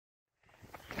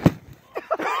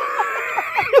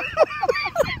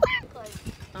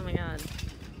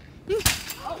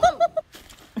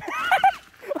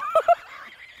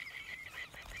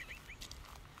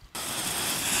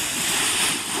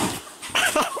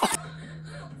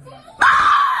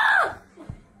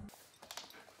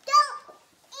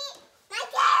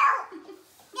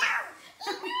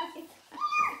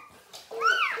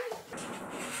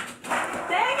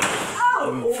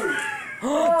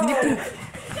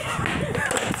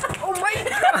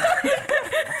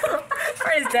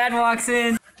Dad walks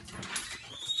in.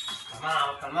 Come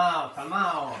out, come out, come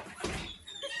out.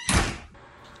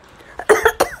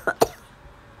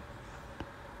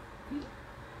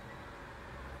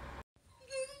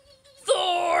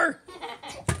 Thor!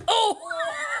 Oh!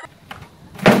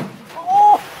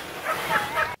 Oh!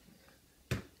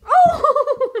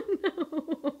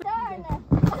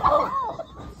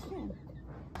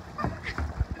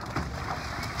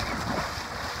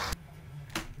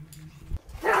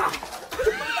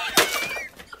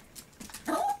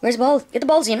 Where's the ball? Get the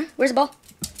ball, Xena. Where's the ball?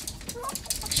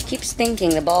 She keeps thinking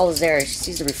the ball is there. She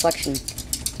sees the reflection.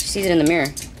 She sees it in the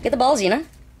mirror. Get the ball, Xena.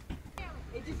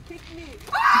 It just kicked me.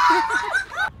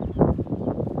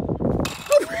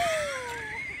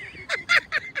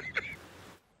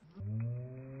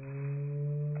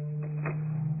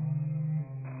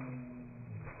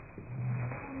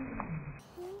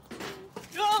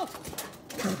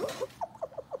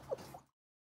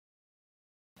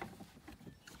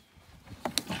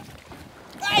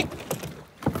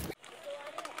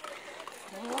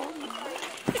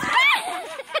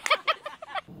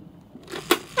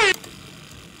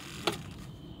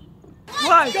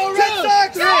 One, go Red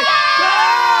Sox!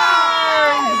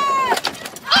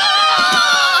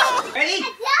 Ready?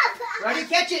 Ready,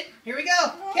 catch it. Here we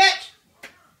go. Catch.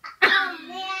 Oh,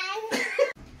 man.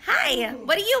 Hi,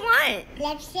 what do you want?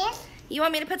 Lipstick? You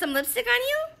want me to put some lipstick on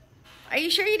you? Are you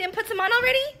sure you didn't put some on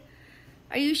already?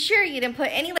 Are you sure you didn't put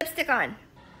any lipstick on?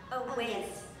 Oh, wait.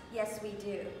 Yes, we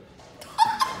do.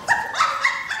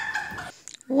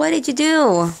 What did you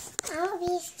do? I'll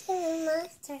be still a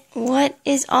monster. What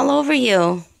is all over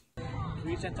you?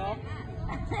 Reach that top.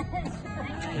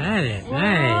 Nice,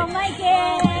 nice. Oh my god!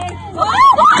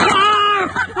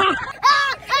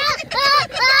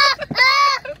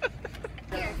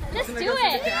 Just do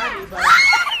it!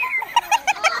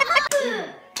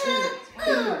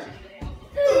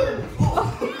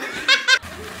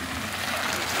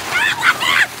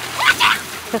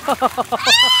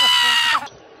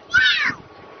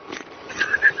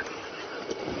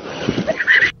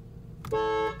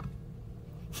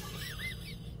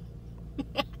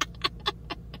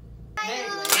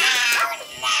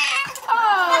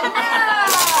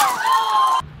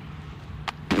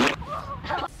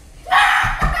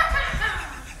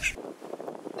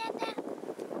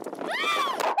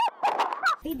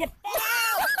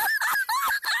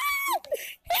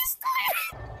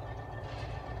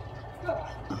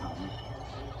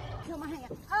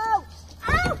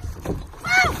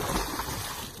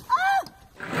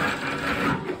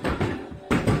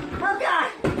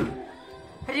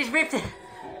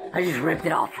 I just ripped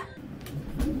it off.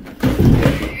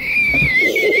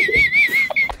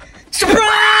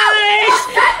 Surprise!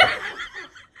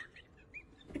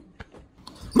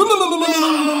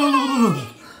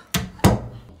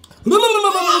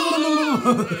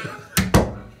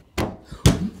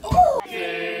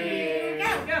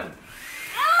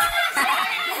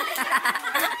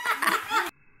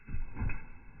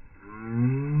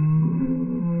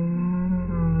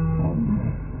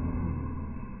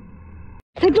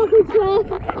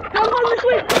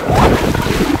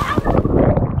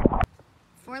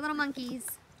 Four little monkeys.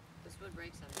 This would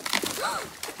break something.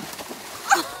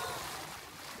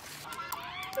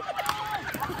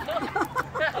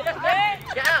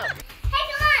 Get out! Hey,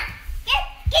 come on! Get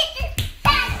this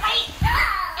bad fight!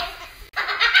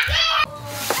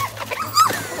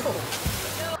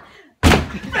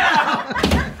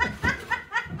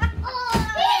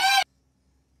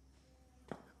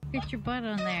 Get your butt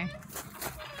on there.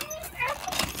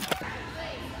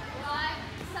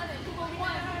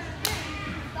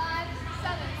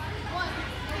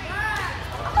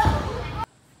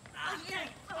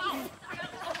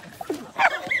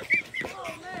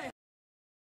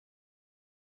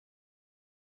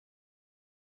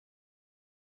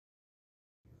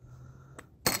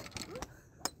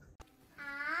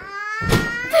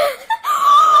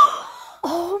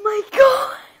 Oh my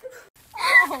god!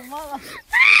 Oh, mama.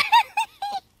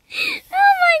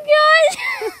 Oh my god!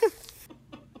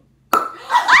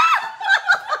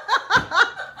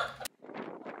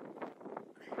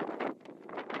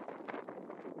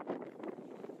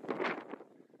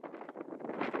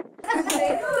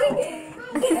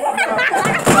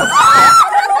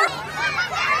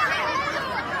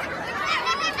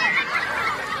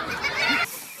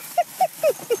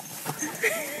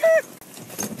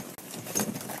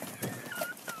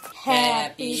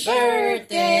 Happy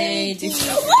birthday to you.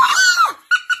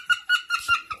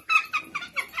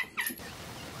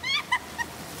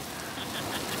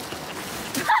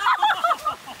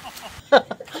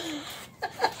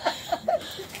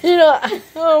 You know,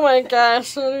 oh my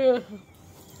gosh. How are you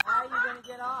gonna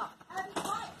get off?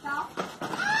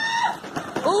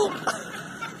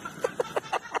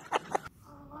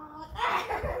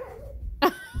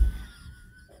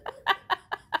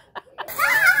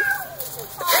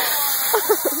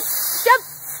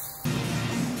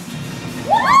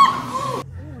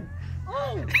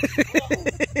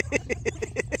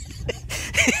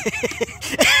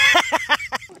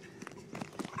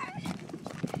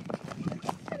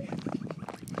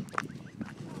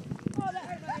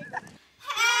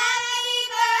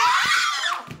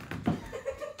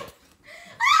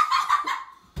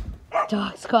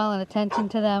 Dog's calling attention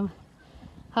to them.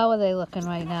 How are they looking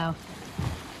right now?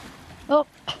 Oh.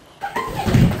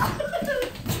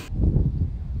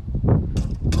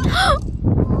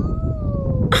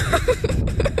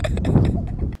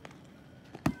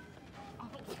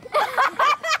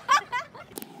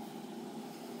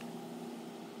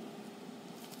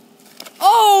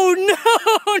 Oh no,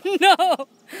 no!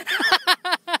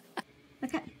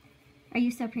 Look up. Are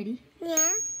you so pretty?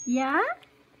 Yeah. Yeah?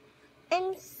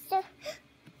 I'm so.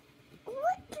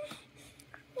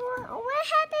 What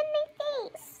happened to my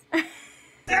face?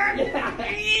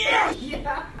 He's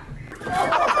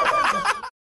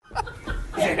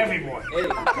a heavy boy.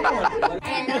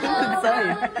 And I'll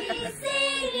be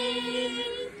singing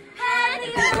happy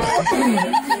birthday.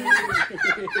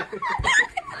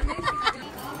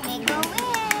 Make a wish.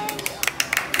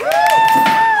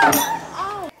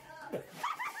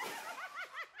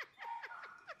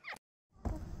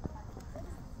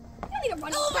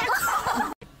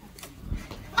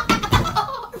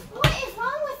 What is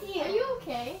wrong with you? Are you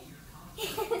okay? Here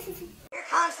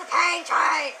comes the pain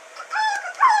train.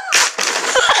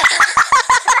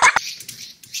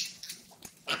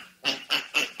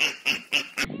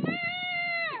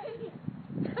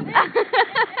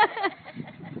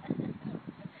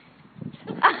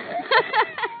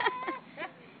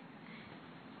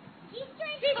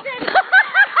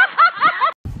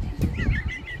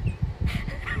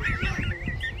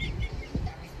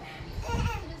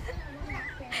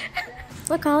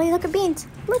 Look, Ollie, look at Beans.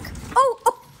 Look. Oh!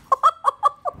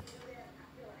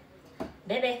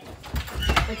 Baby,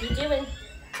 what are you doing?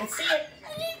 Let's see it.